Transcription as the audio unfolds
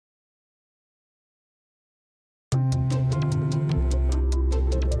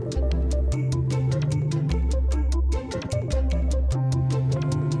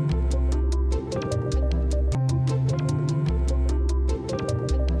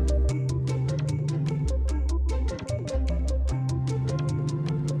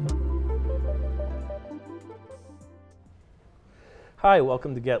Hi,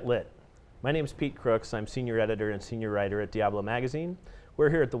 welcome to Get Lit. My name is Pete Crooks. I'm senior editor and senior writer at Diablo magazine.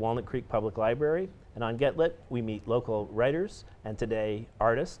 We're here at the Walnut Creek Public Library, and on Get Lit, we meet local writers and today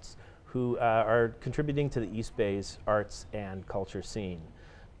artists who are contributing to the East Bay's arts and culture scene.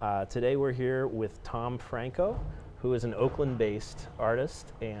 Today we're here with Tom Franco, who is an Oakland-based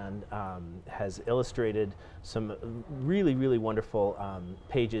artist and has illustrated some really wonderful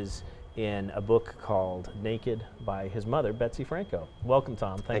pages in a book called Naked by his mother, Besty Franco. Welcome,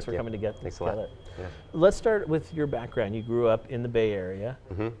 Tom. Thanks for coming to Get Lit. Yeah. Let's start with your background. You grew up in the Bay Area.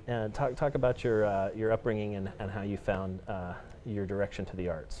 And talk about your upbringing and how you found your direction to the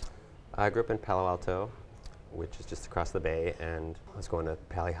arts. I grew up in Palo Alto, which is just across the bay, and I was going to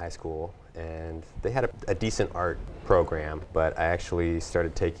Pali High School, and they had a decent art program, but I actually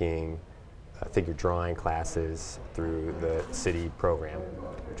started taking figure drawing classes through the city program,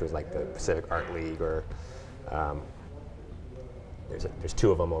 which was like the Pacific Art League, or there's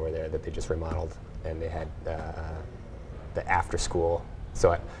two of them over there that they just remodeled, and they had the after school.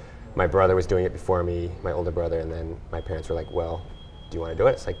 So my brother was doing it before me, my older brother, and then my parents were like, well, do you want to do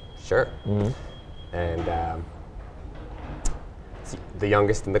it? It's like, sure. And the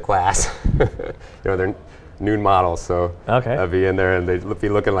youngest in the class, they're noon models, so I'd be in there and they'd be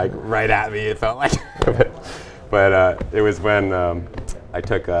looking like right at me, it felt like. but it was when I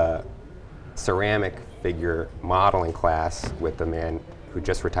took a ceramic figure modeling class with a man who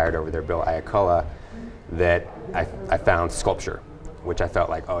just retired over there, Bill Iacola, that I found sculpture, which I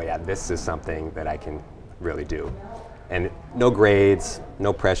felt like, oh yeah, this is something that I can really do. And no grades,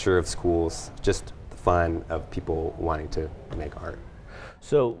 no pressure of schools, just the fun of people wanting to make art.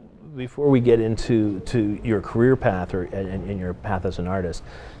 So before we get into your career path and your path as an artist,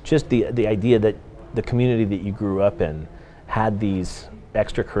 just the idea that the community that you grew up in had these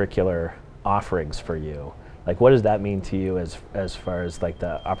extracurricular offerings for you. Like, what does that mean to you as far as like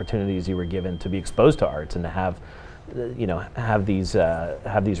the opportunities you were given to be exposed to arts and to have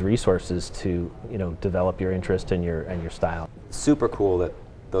these resources to develop your interest and your style? Super cool that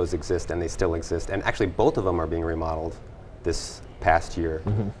those exist, and they still exist. And actually, both of them are being remodeled this past year.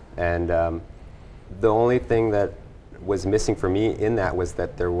 And the only thing that was missing for me in that was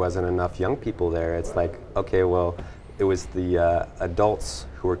that there wasn't enough young people there. It's like, okay, well, it was the adults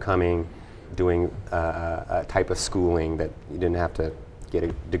who were coming, doing a type of schooling that you didn't have to get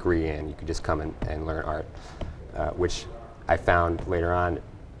a degree in. You could just come and learn art, which I found later on,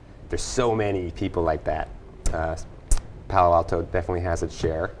 there's so many people like that. Palo Alto definitely has its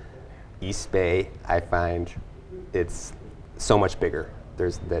share. East Bay, I find it's so much bigger.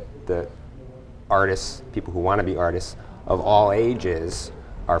 There's the artists, people who want to be artists of all ages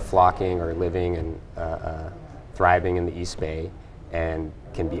are flocking or living and thriving in the East Bay and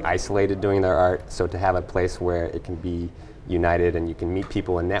can be isolated doing their art. So to have a place where it can be united and you can meet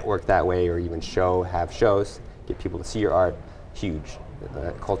people and network that way, or even have shows, get people to see your art, huge.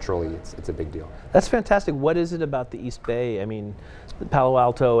 Culturally, it's a big deal. That's fantastic. What is it about the East Bay? I mean, Palo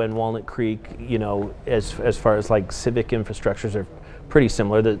Alto and Walnut Creek, as far as like civic infrastructures are pretty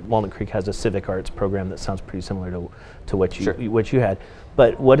similar. The Walnut Creek has a civic arts program that sounds pretty similar to what you had.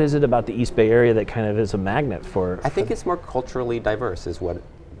 But what is it about the East Bay area that kind of is a magnet for? I think it's more culturally diverse is what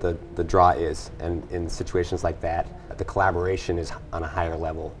the draw is, and in situations like that, the collaboration is on a higher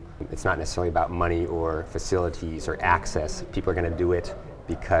level. It's not necessarily about money or facilities or access. People are going to do it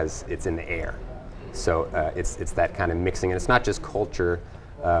because it's in the air. So it's that kind of mixing, and it's not just culture.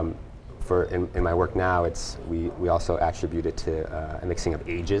 In my work now, we also attribute it to a mixing of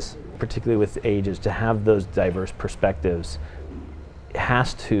ages. Particularly with ages, to have those diverse perspectives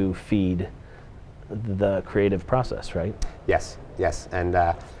has to feed the creative process, right? Yes,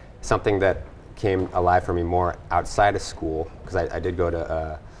 and something that came alive for me more outside of school, because I did go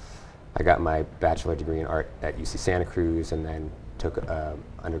to I got my bachelor degree in art at UC Santa Cruz, and then took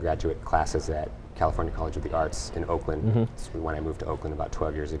undergraduate classes at California College of the Arts in Oakland. This was when I moved to Oakland about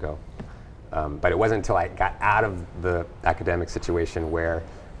 12 years ago. But it wasn't until I got out of the academic situation where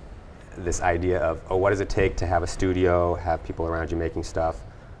this idea of, oh, what does it take to have a studio, have people around you making stuff,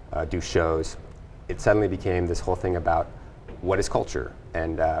 do shows, it suddenly became this whole thing about what is culture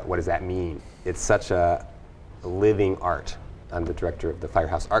and what does that mean? It's such a living art. I'm the director of the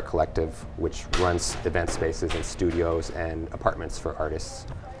Firehouse Collective, which runs event spaces and studios and apartments for artists,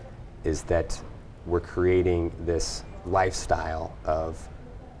 is that we're creating this lifestyle of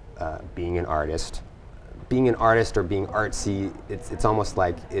being an artist. Being an artist or being artsy, it's almost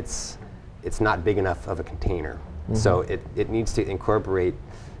like it's not big enough of a container. So it needs to incorporate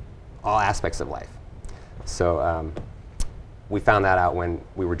all aspects of life. So we found that out when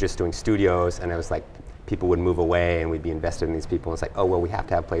we were just doing studios, and it was like people would move away and we'd be invested in these people. It's like, oh, well, we have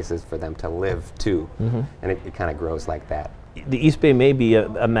to have places for them to live too. And it kind of grows like that. The East Bay may be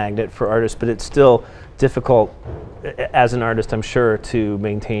a magnet for artists, but it's still difficult as an artist, I'm sure, to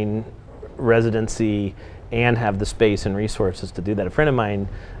maintain residency and have the space and resources to do that. A friend of mine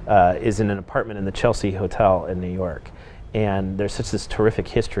is in an apartment in the Chelsea Hotel in New York, and there's such this terrific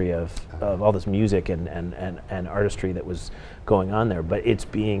history of all this music and artistry that was going on there, but it's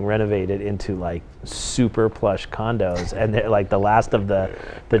being renovated into like super plush condos, and they're like the last of the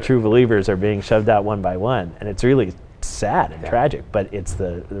true believers are being shoved out one by one, and it's really sad and tragic, but it's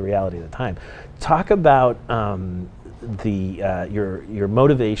the reality of the time. Talk about your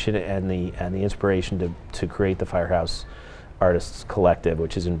motivation and the inspiration to create the Firehouse Artists Collective,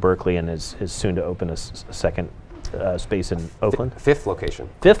 which is in Berkeley and is soon to open a second space in Oakland. Fifth location.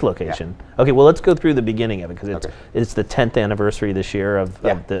 Fifth location. Yeah. Okay, well, let's go through the beginning of it, because it's the 10th anniversary this year of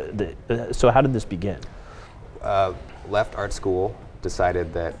the so how did this begin? Left art school,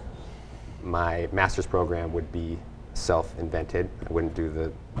 decided that my master's program would be self-invented. I wouldn't do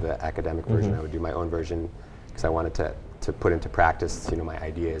the academic version. I would do my own version, because I wanted to put into practice, my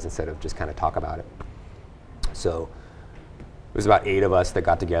ideas instead of just kind of talk about it. So it was about 8 of us that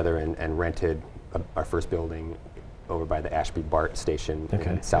got together and rented our first building over by the Ashby BART station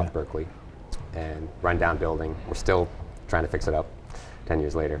in South Berkeley, and rundown building. We're still trying to fix it up 10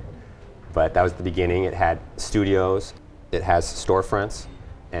 years later. But that was the beginning. It had studios, it has storefronts,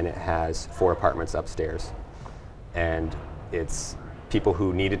 and it has 4 apartments upstairs. And it's people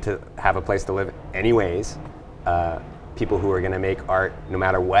who needed to have a place to live anyways, people who are going to make art no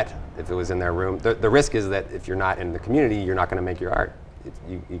matter what, if it was in their room. The risk is that if you're not in the community, you're not going to make your art.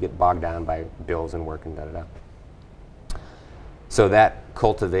 You get bogged down by bills and work and da-da-da. So that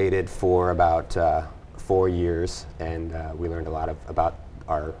cultivated for about 4 years, and we learned a lot about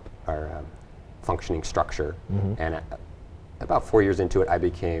our functioning structure. And about 4 years into it, I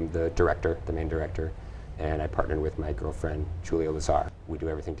became the director, the main director, and I partnered with my girlfriend, Julia Lazar. We do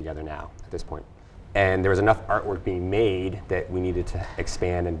everything together now at this point. And there was enough artwork being made that we needed to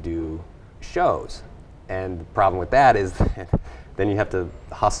expand and do shows. And the problem with that is that then you have to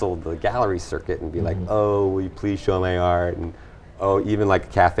hustle the gallery circuit and be like, oh, will you please show my art? And oh, even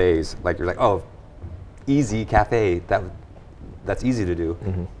like cafes, like you're like, oh, easy cafe, that's easy to do.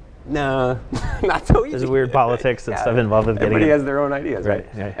 No, not so easy. There's weird politics and stuff involved with getting it. Everybody has their own ideas, right?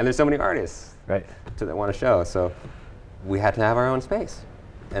 And there's so many artists that want to show, so we had to have our own space.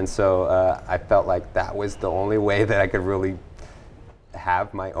 And so I felt like that was the only way that I could really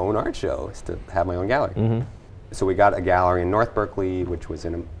have my own art show, is to have my own gallery. So we got a gallery in North Berkeley, which was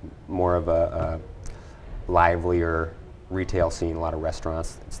in more of a livelier retail scene, a lot of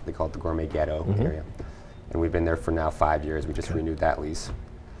restaurants. They call it the Gourmet Ghetto area. And we've been there for now 5 years. We just renewed that lease.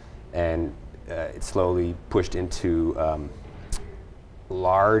 And it slowly pushed into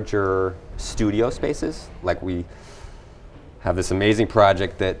larger studio spaces. Like we have this amazing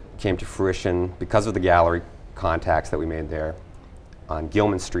project that came to fruition because of the gallery contacts that we made there on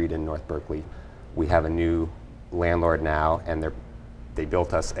Gilman Street in North Berkeley. We have a new landlord now, and they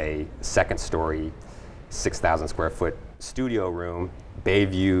built us a second-story, 6,000 square foot studio room, bay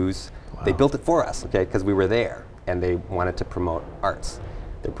views. They built it for us, because we were there, and they wanted to promote arts.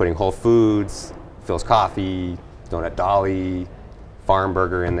 They're putting Whole Foods, Phil's Coffee, Donut Dolly, Farm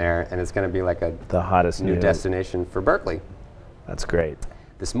Burger in there, and it's going to be like the hottest new destination for Berkeley. That's great.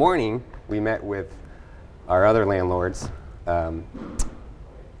 This morning, we met with our other landlords,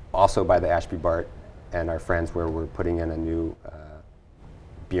 also by the Ashby BART, and our friends, where we're putting in a new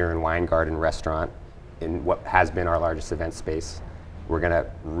beer and wine garden restaurant in what has been our largest event space. We're going to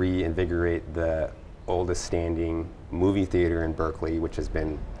reinvigorate the oldest standing movie theater in Berkeley, which has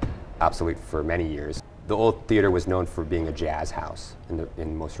been obsolete for many years. The old theater was known for being a jazz house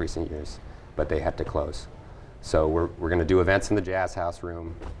in most recent years, but they had to close. So we're going to do events in the jazz house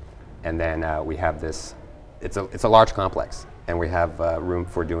room, and then we have this, it's a large complex, and we have room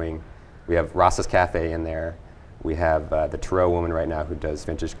for doing, we have Ross's Cafe in there, we have the Tarot woman right now who does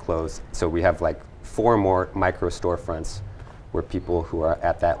vintage clothes, so we have like 4 more micro storefronts where people who are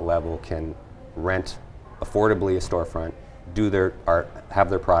at that level can rent affordably a storefront, do their art, have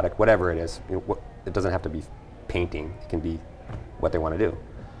their product, whatever it is. It doesn't have to be painting, it can be what they want to do.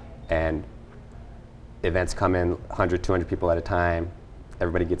 And events come in 100, 200 people at a time,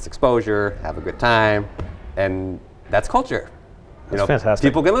 everybody gets exposure, have a good time, and that's culture. That's fantastic.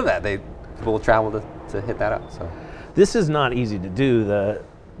 People can live that. People will travel to hit that up. So this is not easy to do, the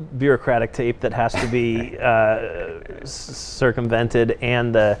bureaucratic tape that has to be circumvented,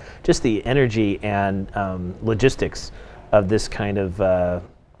 and just the energy and logistics of this kind of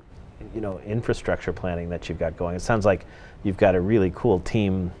infrastructure planning that you've got going. It sounds like you've got a really cool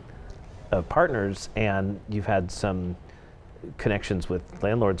team of partners, and you've had some connections with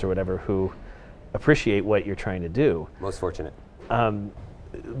landlords or whatever who appreciate what you're trying to do. Most fortunate.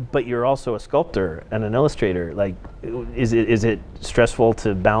 But you're also a sculptor and an illustrator. Like, is it stressful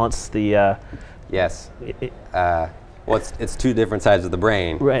to balance the? Yes. Well, it's two different sides of the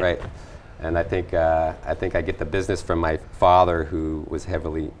brain, right? And I think I get the business from my father, who was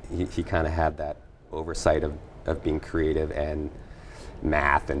heavily. He kind of had that oversight of being creative and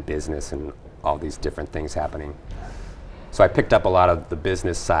math and business and all these different things happening. So I picked up a lot of the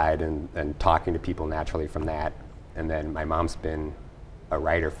business side and talking to people naturally from that. And then my mom's been a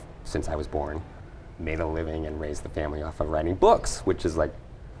writer since I was born, made a living and raised the family off of writing books, which is like,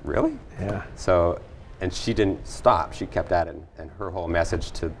 really? Yeah. So, and she didn't stop. She kept at it, and her whole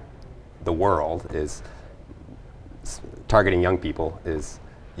message to the world is targeting young people is,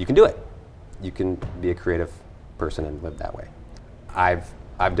 you can do it. You can be a creative person and live that way. I've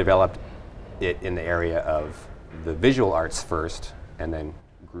developed it in the area of the visual arts first, and then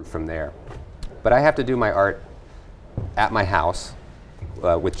grew from there. But I have to do my art at my house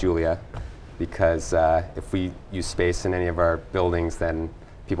with Julia, because if we use space in any of our buildings, then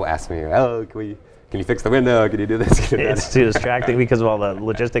people ask me, oh, can you fix the window? Can you do this? Can you do that? It's too distracting because of all the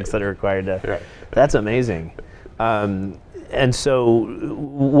logistics that are required to. Right. That's amazing. And so,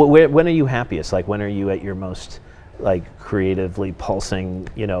 when are you happiest? Like, when are you at your most, like, creatively pulsing,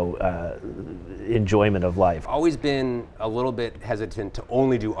 enjoyment of life? Always been a little bit hesitant to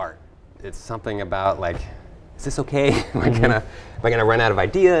only do art. It's something about, like, is this okay? Am I gonna run out of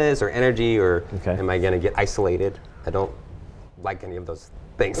ideas or energy, or am I gonna get isolated? I don't like any of those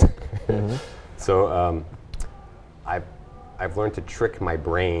things. So I've learned to trick my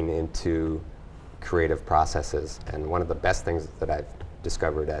brain into creative processes, and one of the best things that I've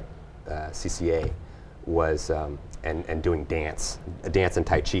discovered at CCA was, and doing dance and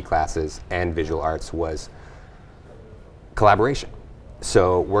Tai Chi classes and visual arts, was collaboration.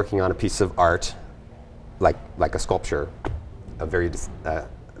 So working on a piece of art, like a sculpture, a very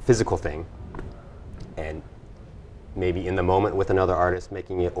physical thing, and maybe in the moment with another artist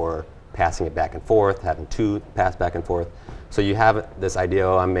making it, or passing it back and forth, having two pass back and forth. So you have this idea,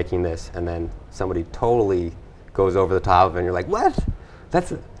 oh, I'm making this, and then somebody totally goes over the top of it, and you're like, what?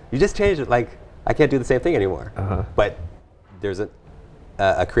 You just changed it. Like, I can't do the same thing anymore. But there's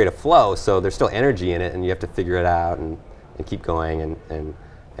a creative flow, so there's still energy in it, and you have to figure it out and keep going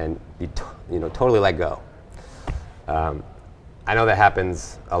and be totally let go. I know that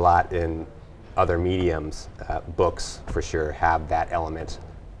happens a lot in other mediums. Books, for sure, have that element,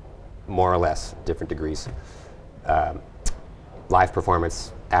 more or less, different degrees. Live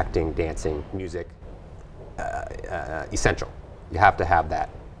performance, acting, dancing, music, essential. You have to have that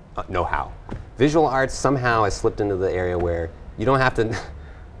know-how. Visual arts somehow has slipped into the area where you don't have to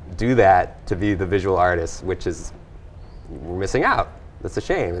do that to be the visual artist, which is, we're missing out. That's a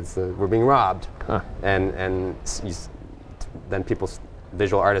shame. We're being robbed. And then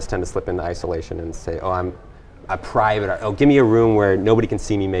visual artists tend to slip into isolation and say, oh, I'm a private art. Oh, give me a room where nobody can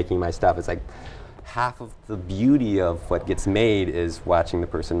see me making my stuff. It's like half of the beauty of what gets made is watching the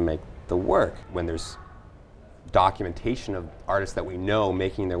person make the work. When there's documentation of artists that we know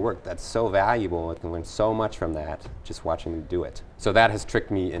making their work, that's so valuable. I can learn so much from that, just watching them do it. So that has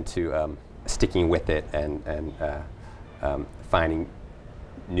tricked me into sticking with it and finding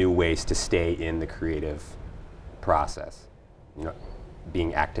new ways to stay in the creative process,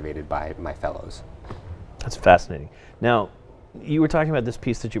 being activated by my fellows. That's fascinating. Now, you were talking about this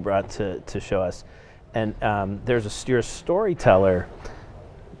piece that you brought to show us, and you're a storyteller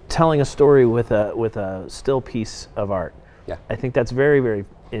telling a story with a still piece of art. Yeah. I think that's very, very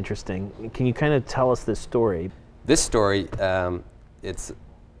interesting. Can you kind of tell us this story? This story,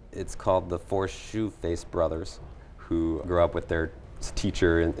 it's called The Four Shoe-Faced Brothers, who grew up with their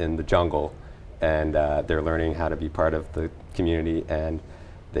teacher in the jungle, and they're learning how to be part of the community, and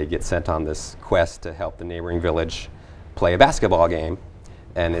they get sent on this quest to help the neighboring village play a basketball game,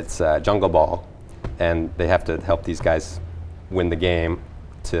 and it's jungle ball, and they have to help these guys win the game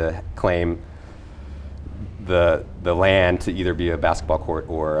to claim the land to either be a basketball court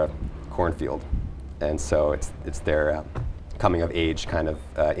or a cornfield. And so it's their coming of age kind of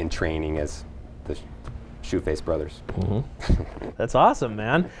in training as the Shoe-Faced Brothers. That's awesome,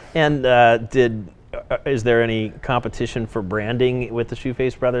 man. And is there any competition for branding with the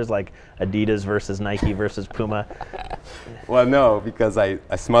Shoe-Faced Brothers, like Adidas versus Nike versus Puma? Well, no, because I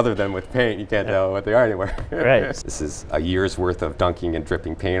smother them with paint. You can't tell what they are anymore. Right. This is a year's worth of dunking and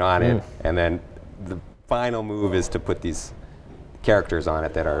dripping paint on it, and then the final move is to put these characters on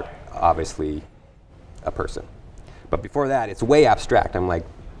it that are obviously a person. But before that, it's way abstract. I'm like,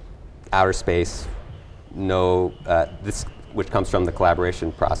 outer space, no, this, which comes from the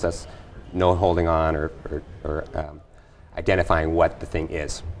collaboration process, no holding on or identifying what the thing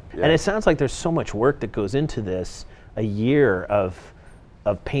is. Yeah. And it sounds like there's so much work that goes into this, a year of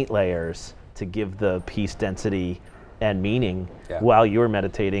paint layers to give the piece density and meaning while you're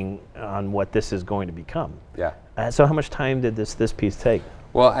meditating on what this is going to become. Yeah. So how much time did this piece take?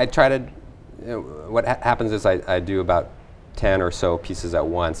 Well, I try to, what happens is I do about 10 or so pieces at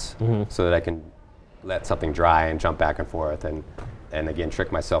once so that I can let something dry and jump back and forth and again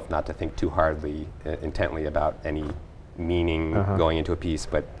trick myself not to think too hardly, intently about any meaning going into a piece,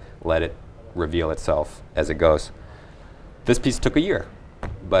 but let it reveal itself as it goes. This piece took a year,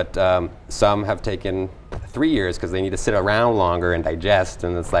 but some have taken 3 years because they need to sit around longer and digest,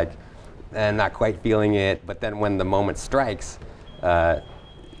 and it's like, not quite feeling it, but then when the moment strikes,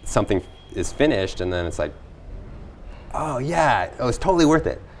 something is finished, and then it's like, oh yeah, it was totally worth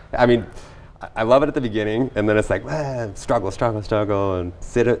it. I mean, I love it at the beginning, and then it's like, struggle, and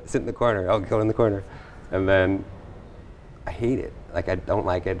sit in the corner, oh, go in the corner. And then I hate it. Like, I don't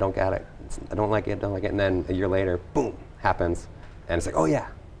like it, don't get it. I don't like it. And then a year later, boom, happens. And it's like, oh yeah,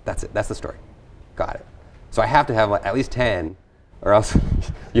 that's it, that's the story. Got it. So I have to have like at least 10, or else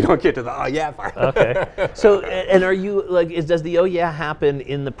you don't get to the oh yeah part. Okay. So, and are you like, does the oh yeah happen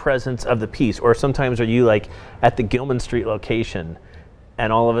in the presence of the piece, or sometimes are you like at the Gilman Street location,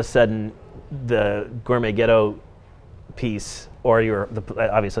 and all of a sudden the Gourmet Ghetto piece, or you're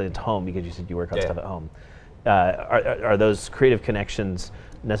obviously it's home because you said you work on stuff at home. Are those creative connections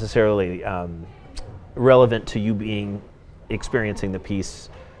necessarily relevant to you experiencing the piece,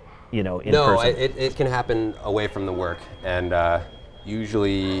 in person? No, it can happen away from the work, and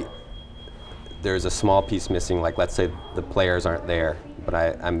usually there's a small piece missing. Like, let's say the players aren't there, but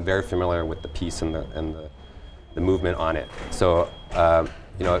I'm very familiar with the piece and the movement on it. So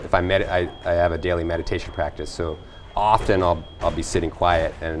if I have a daily meditation practice. So often I'll be sitting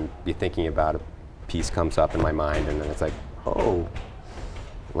quiet and be thinking about a piece comes up in my mind, and then it's like, oh,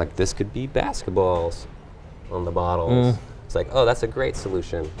 like this could be basketballs on the bottles. It's like, oh, that's a great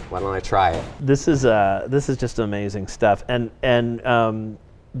solution. Why don't I try it? This is just amazing stuff, and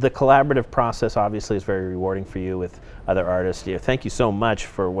the collaborative process obviously is very rewarding for you with other artists. Thank you so much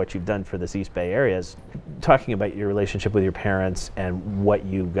for what you've done for this East Bay area. Talking about your relationship with your parents and what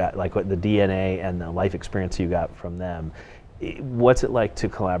you got, like what the DNA and the life experience you got from them. What's it like to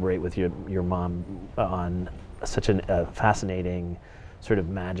collaborate with your mom on such a fascinating, sort of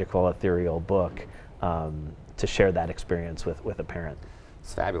magical, ethereal book? To share that experience with a parent.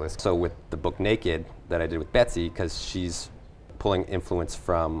 It's fabulous. So with the book Naked that I did with Betsy, because she's pulling influence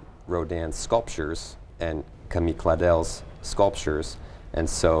from Rodin's sculptures and Camille Claudel's sculptures, and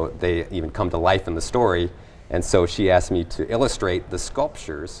so they even come to life in the story, and so she asked me to illustrate the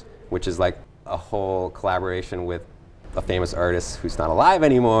sculptures, which is like a whole collaboration with a famous artist who's not alive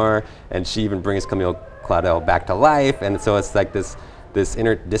anymore, and she even brings Camille Claudel back to life, and so it's like this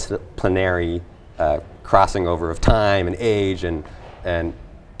interdisciplinary crossing over of time and age and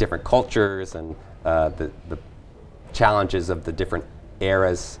different cultures and the challenges of the different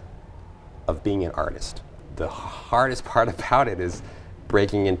eras of being an artist. The hardest part about it is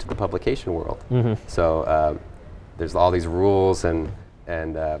breaking into the publication world. So there's all these rules and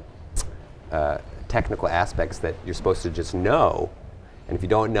technical aspects that you're supposed to just know, and if you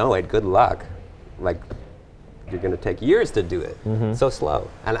don't know it, good luck. Like, you're going to take years to do it. So slow.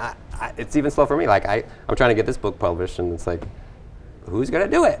 And it's even slow for me. Like, I'm trying to get this book published, and it's like, who's going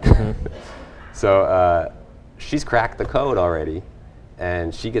to do it? So she's cracked the code already,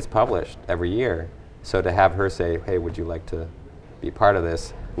 and she gets published every year. So to have her say, hey, would you like to be part of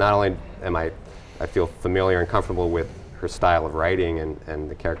this? Not only am I feel familiar and comfortable with her style of writing and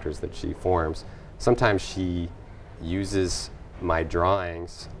the characters that she forms, sometimes she uses my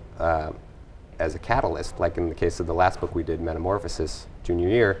drawings as a catalyst, like in the case of the last book we did, Metamorphosis, junior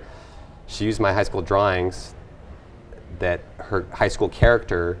year. She used my high school drawings that her high school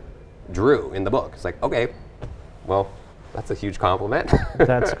character drew in the book. It's like, okay, well, that's a huge compliment.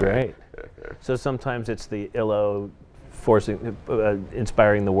 That's great. So sometimes it's the illo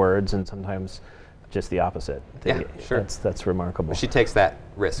inspiring the words, and sometimes just the opposite. Yeah, sure. That's remarkable. She takes that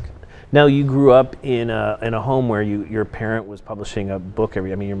risk. Now, you grew up in a home where your parent was publishing a book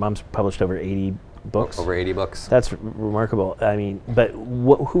every. I mean, your mom's published over 80 books. Over 80 books. That's remarkable. I mean, but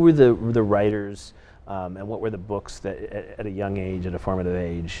who were the writers, and what were the books that at a young age, at a formative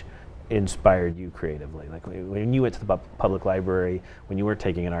age, inspired you creatively? Like when you went to the public library, when you were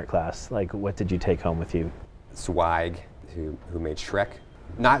taking an art class, like what did you take home with you? Zweig, who made Shrek,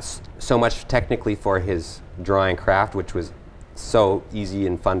 not so much technically for his drawing craft, which was so easy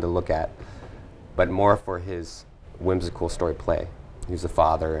and fun to look at, but more for his whimsical story play. He was a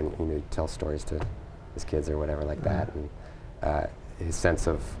father, and he tells stories to his kids or whatever like that, and his sense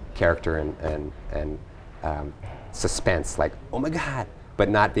of character and suspense, like, oh my God, but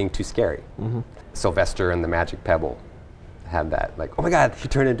not being too scary. Sylvester and the Magic Pebble had that, like, oh my God, he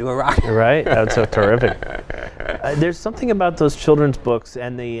turned into a rocket. Right, that's so terrific. There's something about those children's books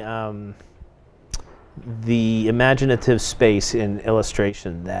and the imaginative space in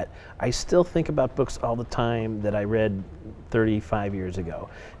illustration that I still think about books all the time that I read 35 years ago.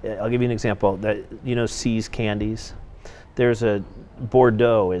 I'll give you an example. C's candies. There's a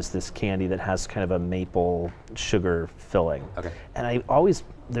Bordeaux is this candy that has kind of a maple sugar filling. Okay. And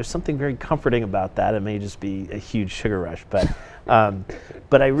there's something very comforting about that. It may just be a huge sugar rush, but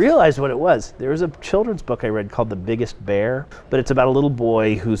I realized what it was. There was a children's book I read called The Biggest Bear, but it's about a little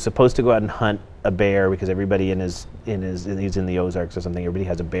boy who's supposed to go out and hunt a bear because everybody he's in the Ozarks or something, everybody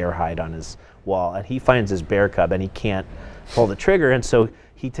has a bear hide on his wall, and he finds his bear cub and he can't pull the trigger, and so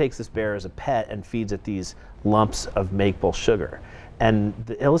he takes this bear as a pet and feeds it these lumps of maple sugar. And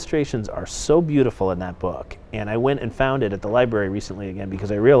the illustrations are so beautiful in that book. And I went and found it at the library recently again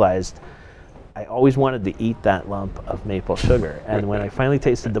because I realized I always wanted to eat that lump of maple sugar. And when I finally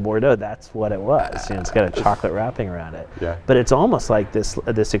tasted the Bordeaux, that's what it was. It's got a chocolate wrapping around it. Yeah. But it's almost like this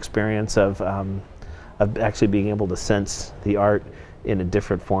experience of actually being able to sense the art in a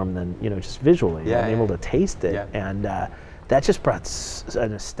different form than just visually. Yeah, being able to taste it. Yeah. And that just brought a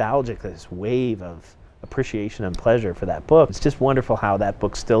nostalgic, this wave of appreciation and pleasure for that book. It's just wonderful how that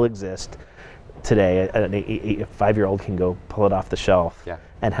book still exists today. A 5-year-old can go pull it off the shelf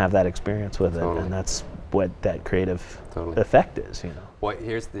and have that experience with it, and that's what that creative effect is. Well,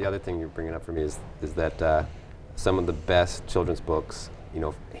 here's the other thing you're bringing up for me is that some of the best children's books,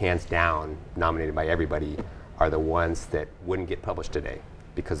 hands down, nominated by everybody, are the ones that wouldn't get published today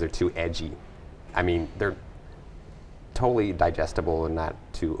because they're too edgy. I mean, they're totally digestible and not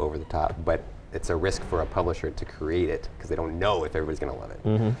too over the top, but it's a risk for a publisher to create it because they don't know if everybody's going to love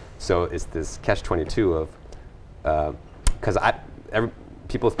it. So it's this catch-22 of, because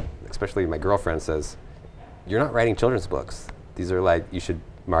people, especially my girlfriend, says, you're not writing children's books. These are like, you should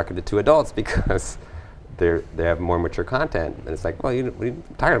market it to adults because they have more mature content. And it's like, well, what you're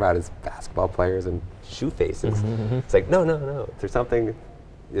talking about is basketball players and shoe faces. It's like, no. There's something,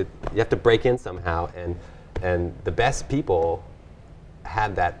 you have to break in somehow. And the best people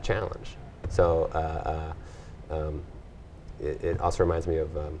had that challenge. So it also reminds me of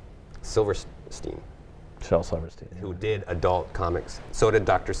Silverstein. Shel Silverstein. Who did adult comics. So did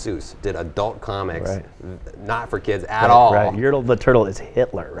Dr. Seuss. Did adult comics, not for kids at all. Right. Yertle the Turtle is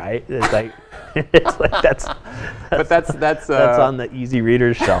Hitler, right? It's like, that's on the easy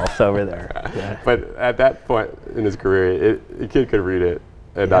reader's shelf over there. Yeah. But at that point in his career, a kid could read it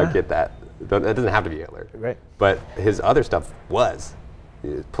and not get that. It doesn't have to be Hitler. Right. But his other stuff was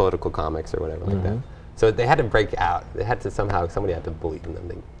political comics or whatever like that. So they had to break out. They had to somebody had to believe in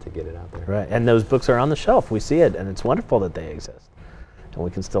them to get it out there. Right, and those books are on the shelf. We see it, and it's wonderful that they exist. And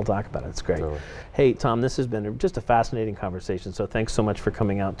we can still talk about it. It's great. Totally. Hey, Tom, this has been just a fascinating conversation, so thanks so much for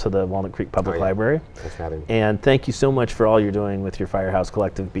coming out to the Walnut Creek Public Library. Thanks for having me. And thank you so much for all you're doing with your Firehouse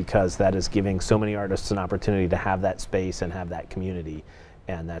Collective, because that is giving so many artists an opportunity to have that space and have that community.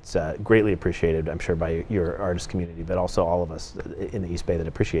 And that's greatly appreciated, I'm sure, by your artist community, but also all of us in the East Bay that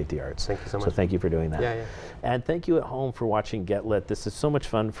appreciate the arts. Thank you so much. So thank you for doing that. Yeah. And thank you at home for watching Get Lit. This is so much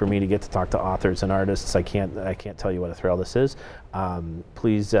fun for me to get to talk to authors and artists. I can't tell you what a thrill this is.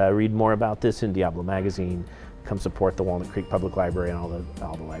 Please read more about this in Diablo magazine. Come support the Walnut Creek Public Library and all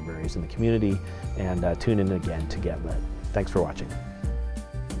the libraries in the community, and tune in again to Get Lit. Thanks for watching.